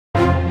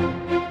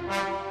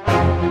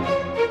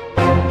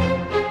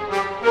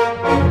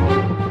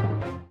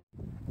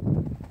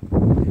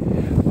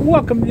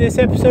welcome to this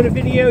episode of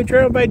Video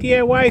Drone by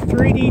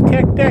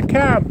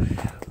DIY3DTech.com.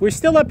 We're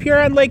still up here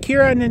on Lake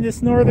Huron in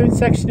this northern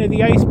section of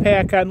the ice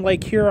pack on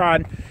Lake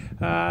Huron.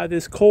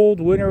 This cold,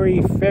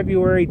 wintry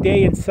February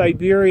day in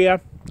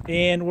Siberia.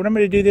 And what I'm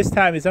going to do this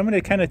time is I'm going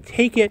to kind of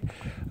take it,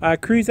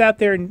 cruise out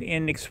there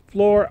and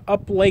explore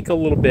up lake a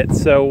little bit.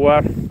 So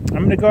I'm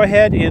going to go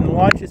ahead and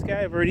launch this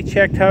guy. I've already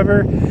checked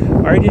hover,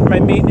 already did my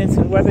maintenance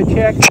and weather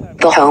check.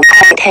 The home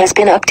point has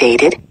been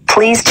updated.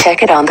 Please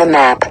check it on the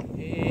map.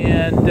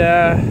 And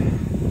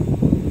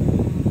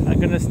I'm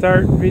going to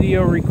start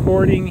video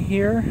recording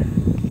here.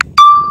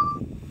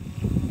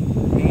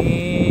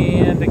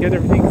 And I got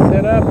everything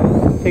set up.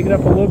 Take it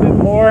up a little bit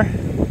more.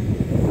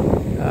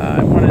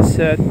 I want to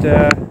set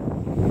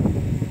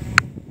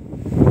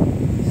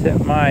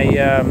my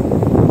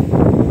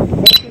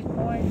focus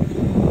point,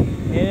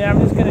 and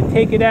I'm just going to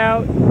take it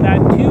out,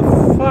 not too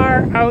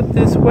far out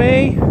this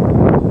way,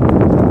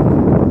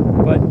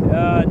 but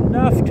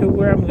enough to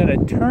where I'm going to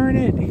turn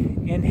it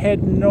and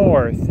head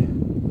north.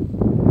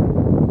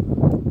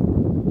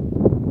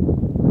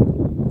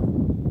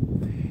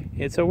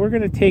 And so we're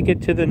going to take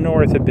it to the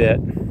north a bit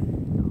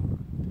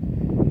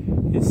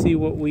and see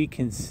what we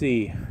can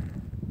see.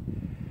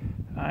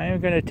 I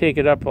am going to take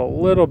it up a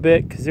little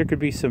bit because there could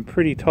be some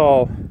pretty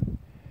tall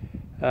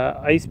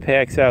ice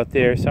packs out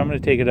there. So I'm going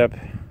to take it up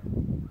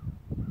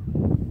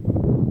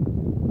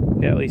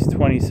at least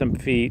 20 some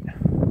feet.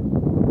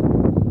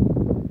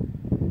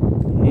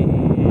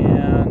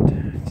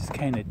 And just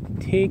kind of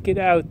take it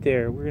out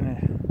there. We're going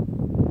to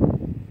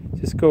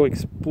just go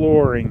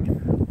exploring.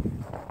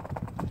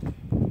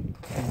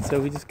 And so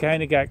we just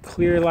kind of got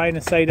clear line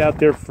of sight out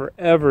there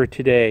forever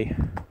today.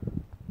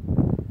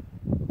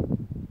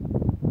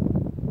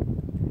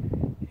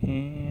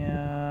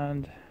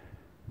 And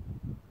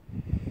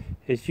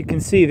as you can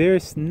see,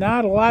 there's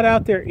not a lot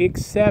out there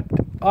except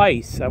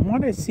ice. I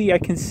want to see, I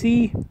can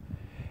see, and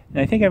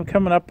I think I'm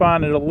coming up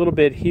on it a little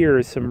bit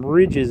here, some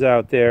ridges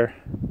out there.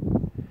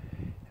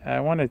 I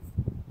want to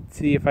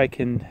see if I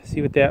can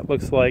see what that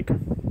looks like.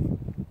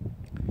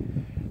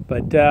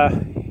 But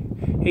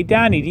hey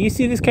Donnie, do you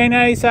see this kind of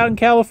ice out in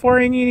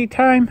California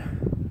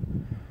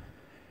anytime?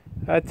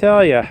 I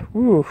tell ya,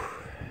 whew.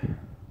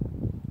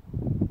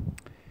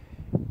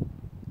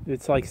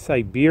 It's like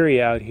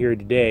Siberia out here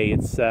today.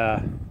 It's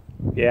yeah.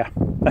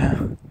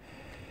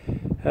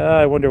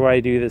 I wonder why I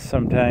do this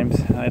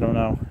sometimes. I don't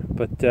know,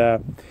 but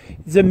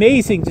it's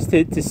amazing just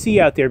to see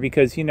out there,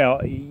 because you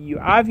know you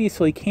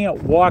obviously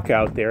can't walk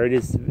out there. It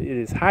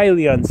is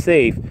highly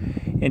unsafe,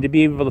 and to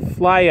be able to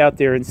fly out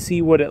there and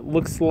see what it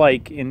looks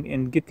like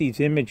and get these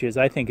images,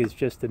 I think is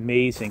just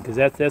amazing, because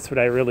that's what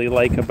I really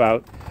like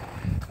about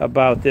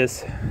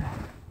this.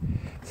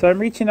 So I'm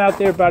reaching out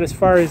there about as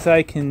far as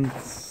I can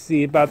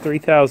see, about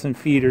 3,000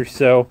 feet or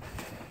so.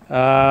 So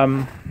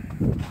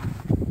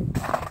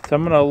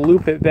I'm going to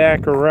loop it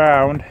back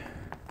around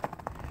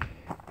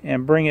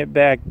and bring it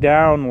back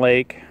down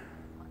lake.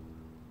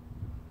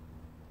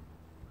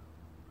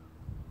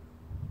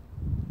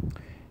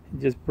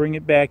 Just bring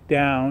it back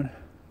down.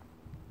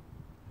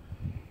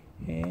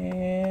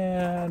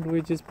 And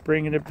we're just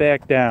bringing it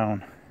back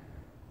down.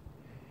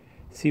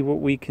 See what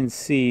we can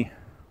see.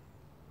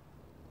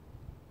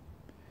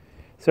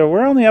 So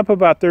we're only up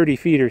about 30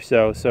 feet or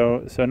so,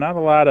 so not a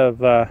lot of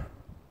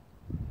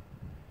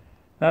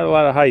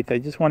height. I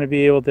just want to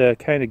be able to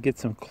kind of get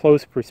some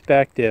close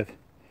perspective.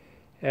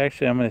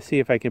 Actually, I'm going to see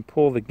if I can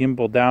pull the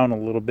gimbal down a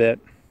little bit.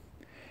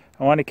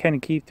 I want to kind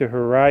of keep the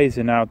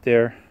horizon out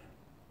there.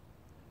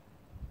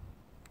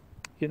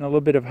 Getting a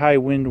little bit of high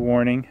wind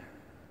warning.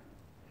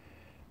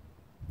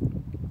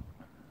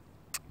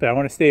 But I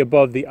want to stay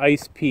above the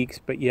ice peaks,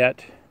 but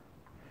yet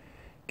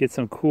get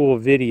some cool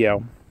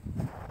video.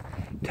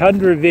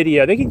 Tundra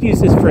video. They could use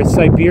this for a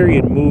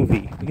Siberian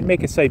movie. We can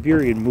make a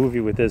Siberian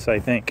movie with this, I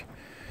think.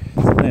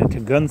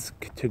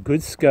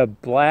 Tugutska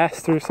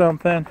Blast or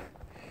something.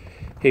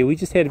 Hey, we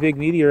just had a big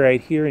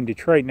meteorite here in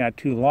Detroit not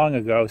too long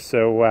ago,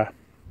 so I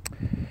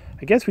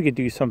guess we could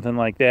do something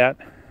like that.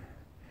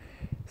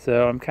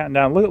 So I'm counting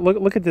down.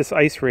 Look at this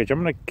ice ridge.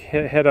 I'm going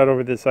to head out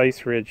over this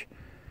ice ridge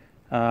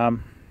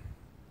and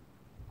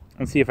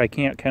see if I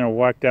can't kind of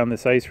walk down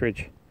this ice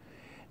ridge.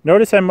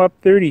 Notice I'm up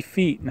 30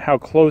 feet and how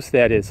close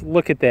that is.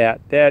 Look at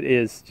that. That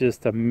is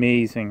just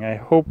amazing. I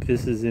hope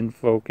this is in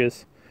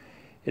focus.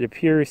 It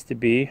appears to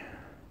be.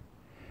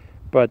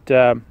 But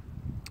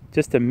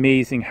just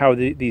amazing how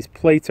these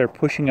plates are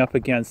pushing up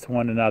against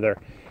one another.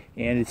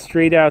 And it's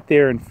straight out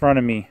there in front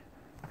of me.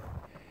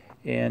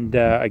 And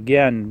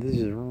again, this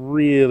is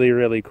really,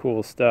 really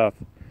cool stuff.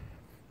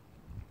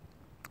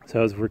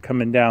 So as we're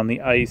coming down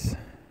the ice.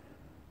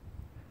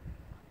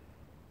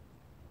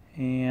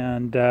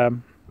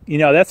 And you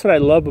know, that's what I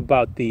love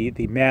about the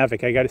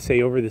Mavic, I got to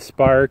say, over the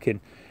Spark and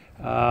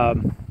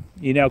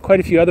you know, quite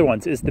a few other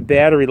ones, is the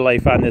battery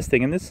life on this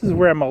thing. And this is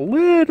where I'm a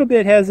little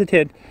bit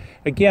hesitant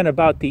again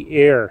about the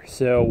Air.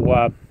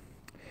 So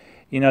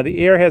you know, the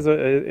Air has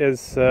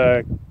as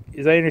I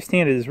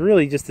understand it, is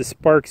really just a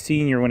Spark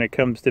Senior when it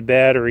comes to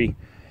battery.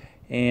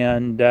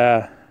 And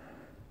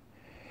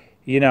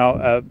you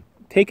know,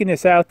 taking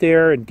this out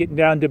there and getting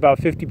down to about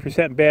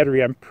 50%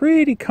 battery, I'm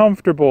pretty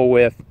comfortable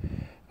with.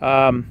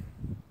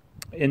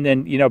 And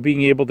then, you know,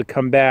 being able to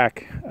come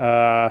back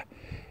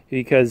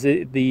because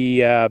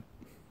the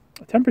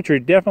temperature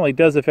definitely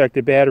does affect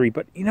the battery.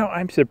 But, you know,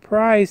 I'm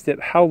surprised at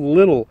how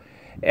little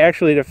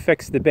actually it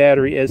affects the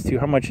battery as to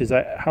how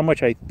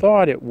much I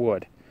thought it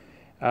would,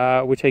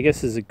 which I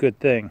guess is a good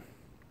thing.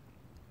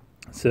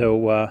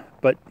 So,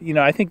 but, you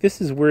know, I think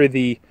this is where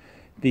the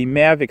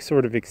Mavic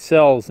sort of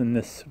excels in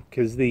this,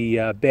 because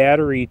the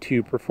battery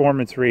to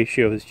performance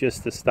ratio is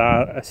just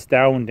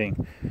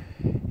astounding.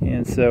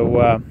 And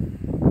so,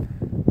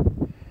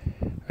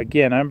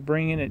 again, I'm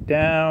bringing it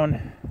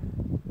down,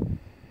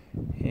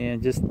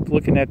 and just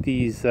looking at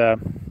these,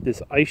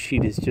 this ice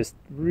sheet is just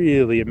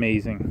really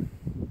amazing.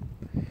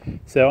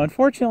 So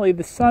unfortunately,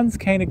 the sun's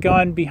kind of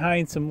gone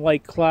behind some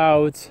light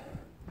clouds,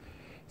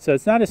 so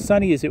it's not as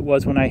sunny as it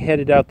was when I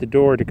headed out the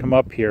door to come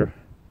up here.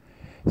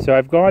 So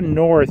I've gone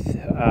north,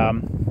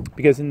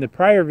 because in the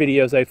prior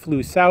videos I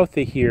flew south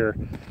of here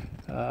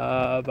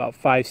about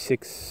 5,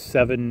 6,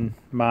 7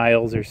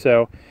 miles or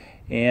so,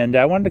 and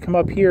I wanted to come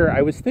up here.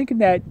 I was thinking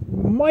that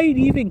might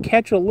even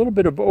catch a little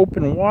bit of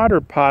open water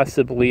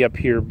possibly up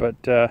here, but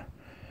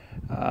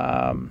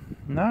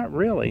not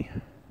really.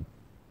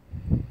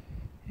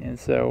 And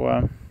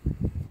so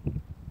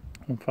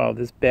we'll follow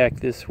this back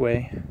this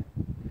way,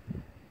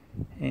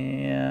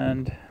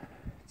 and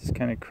just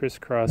kind of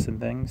crisscrossing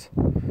things.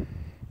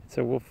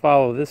 So we'll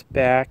follow this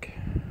back,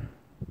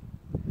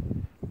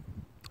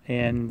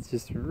 and it's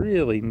just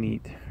really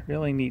neat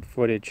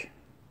footage.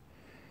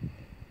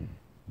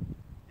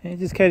 And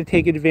just kind of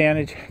take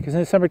advantage, because in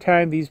the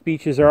summertime these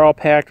beaches are all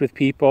packed with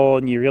people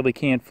and you really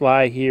can't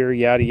fly here,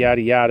 yada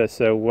yada yada.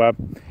 So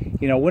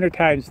you know,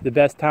 wintertime's the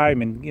best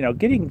time, and you know,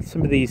 getting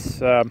some of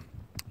these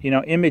you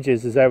know,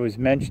 images, as I was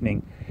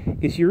mentioning,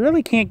 is you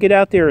really can't get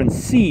out there and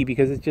see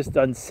because it's just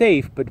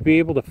unsafe, but to be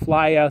able to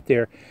fly out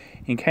there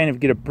and kind of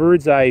get a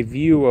bird's eye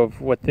view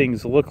of what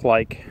things look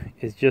like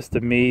is just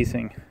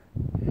amazing.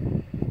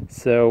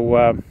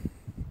 So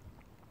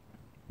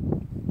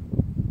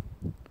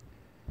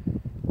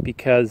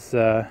because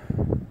yeah,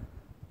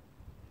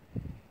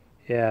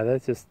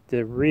 that's just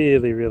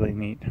really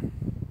neat.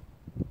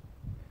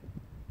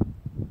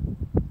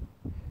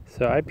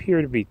 So I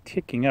appear to be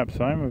ticking up,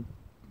 so I'm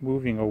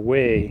moving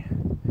away,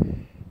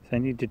 so I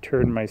need to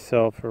turn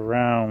myself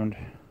around.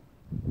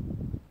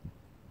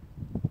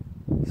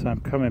 So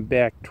I'm coming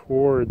back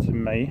towards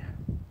me.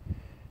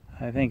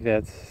 I think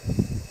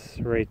that's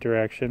the right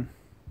direction.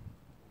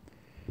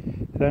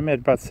 So I'm at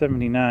about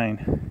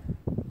 79.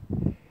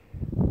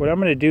 What I'm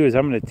going to do is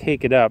I'm going to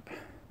take it up.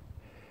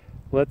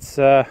 Let's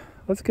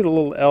get a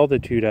little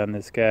altitude on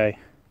this guy.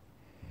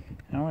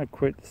 I want to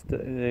quit,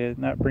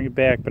 not bring it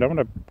back, but I want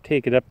to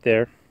take it up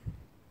there.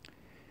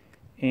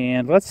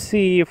 And let's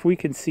see if we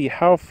can see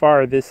how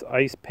far this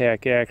ice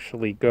pack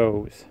actually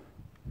goes.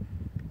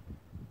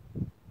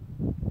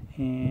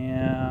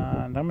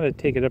 And I'm going to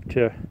take it up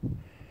to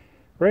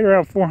right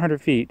around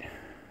 400 feet.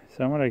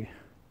 So I'm going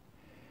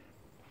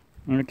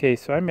to, okay,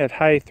 so I'm at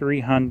high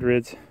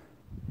 300s.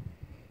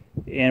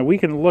 And we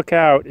can look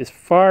out as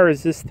far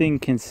as this thing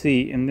can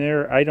see, and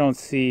there I don't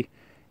see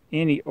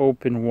any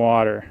open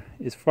water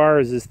as far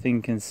as this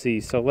thing can see.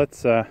 So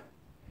let's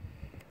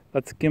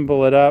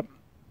gimbal it up.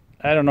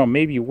 I don't know,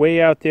 maybe way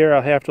out there.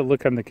 I'll have to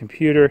look on the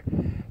computer,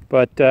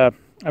 but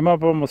I'm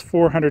up almost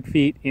 400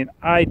 feet and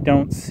I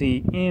don't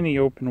see any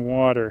open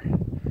water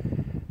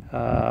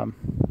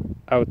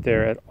out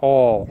there at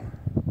all.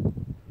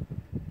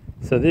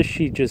 So this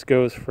sheet just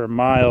goes for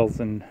miles,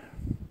 and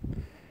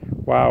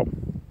wow,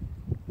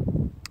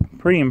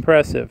 pretty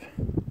impressive.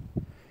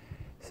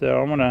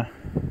 So I'm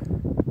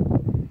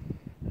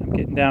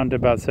getting down to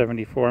about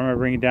 74. I'm gonna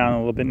bring it down a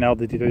little bit in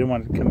altitude. I didn't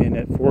want to come in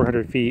at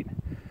 400 feet.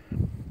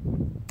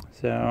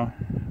 So,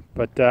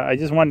 but I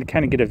just wanted to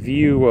kind of get a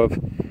view of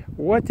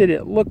what did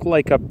it look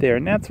like up there,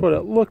 and that's what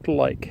it looked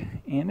like.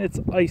 And it's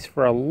ice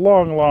for a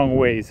long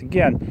ways.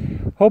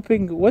 Again,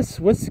 hoping, was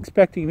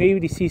expecting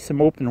maybe to see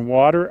some open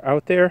water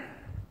out there,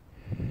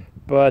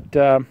 but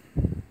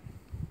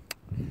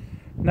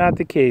not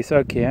the case.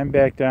 Okay, I'm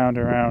back down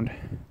to around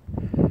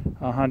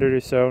 100 or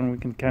so, and we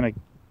can kind of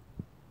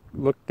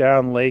look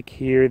down lake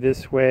here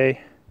this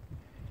way,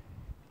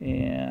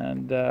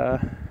 and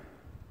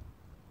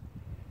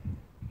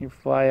you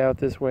fly out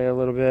this way a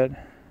little bit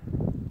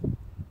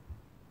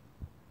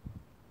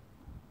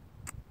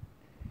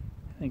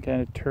and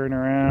kind of turn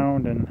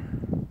around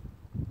and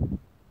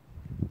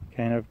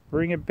kind of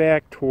bring it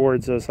back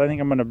towards us. I think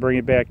I'm going to bring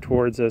it back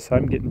towards us.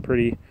 I'm getting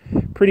pretty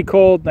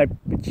cold, and I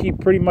achieved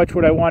pretty much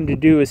what I wanted to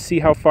do, is see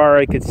how far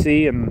I could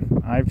see,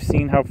 and I've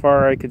seen how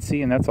far I could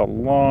see, and that's a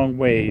long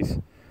ways.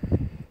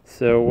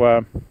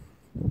 So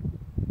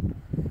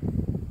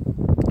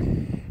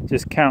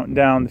just counting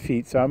down the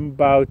feet. So I'm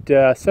about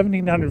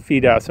 1,700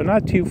 feet out, so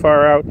not too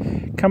far out.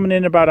 Coming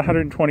in about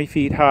 120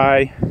 feet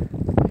high.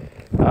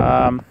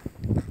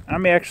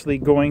 I'm actually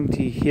going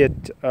to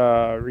hit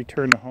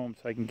return to home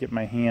so I can get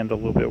my hand a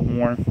little bit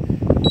warm.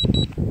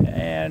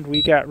 And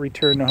we got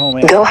return to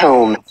home. Go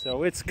home.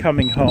 So it's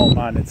coming home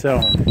on its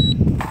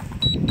own.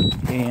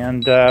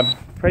 And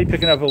probably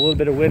picking up a little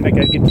bit of wind. I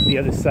got to get to the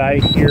other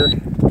side here.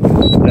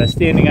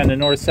 Standing on the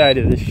north side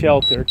of the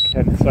shelter,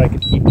 kind of so I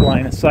could keep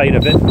line of sight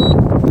of it.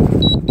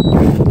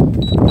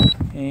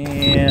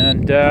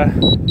 And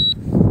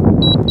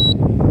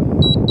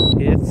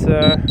it's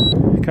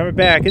coming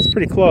back. It's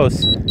pretty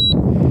close.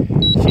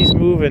 She's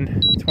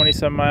moving 20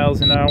 some miles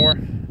an hour.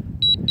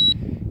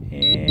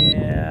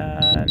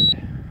 And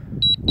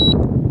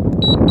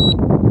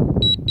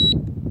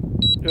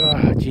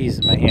oh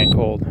geez, my hand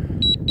cold.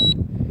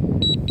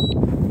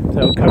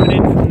 So coming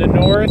in from the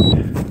north.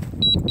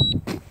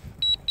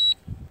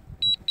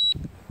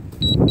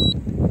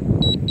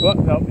 Oh,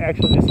 no,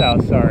 actually the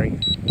south, sorry.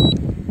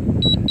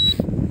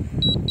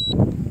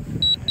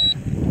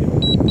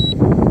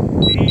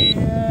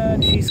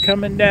 And she's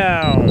coming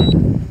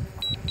down.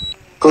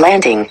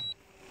 Landing.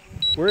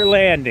 We're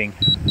landing.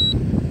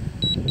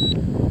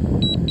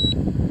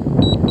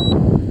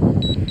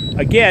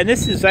 Again,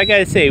 this is, I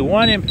gotta say,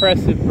 one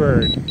impressive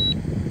bird.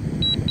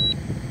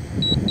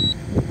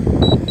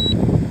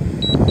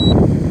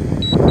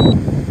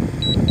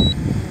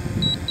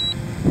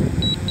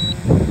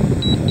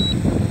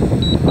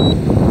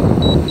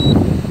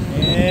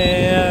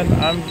 And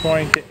I'm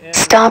going to end.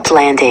 Stop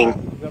landing.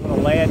 I'm going to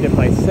land it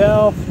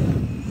myself.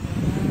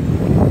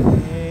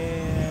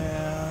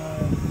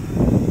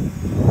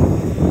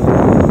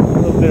 A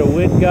little bit of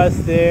wind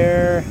gust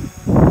there.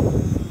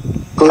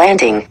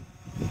 Landing.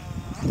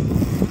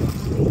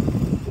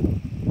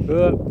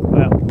 Well,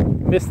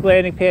 missed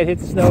landing pad, hit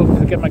the snow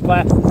because I got my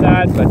glasses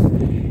on, but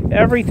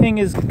everything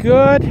is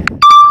good.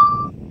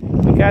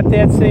 We got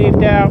that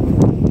saved out.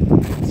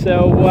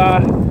 So,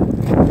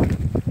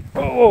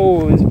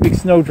 oh, there's a big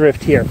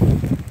snowdrift here.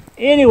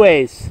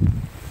 Anyways,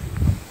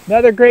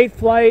 another great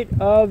flight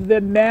of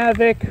the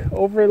Mavic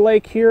over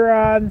Lake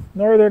Huron,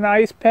 Northern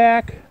Ice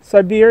Pack,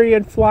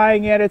 Siberian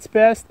flying at its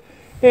best.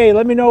 Hey,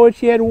 let me know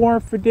what you had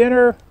warm for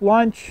dinner,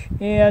 lunch,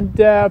 and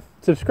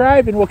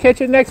subscribe, and we'll catch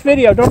you in the next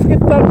video. Don't forget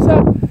to thumbs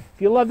up if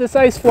you love this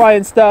ice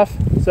flying stuff.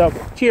 So,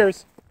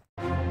 cheers.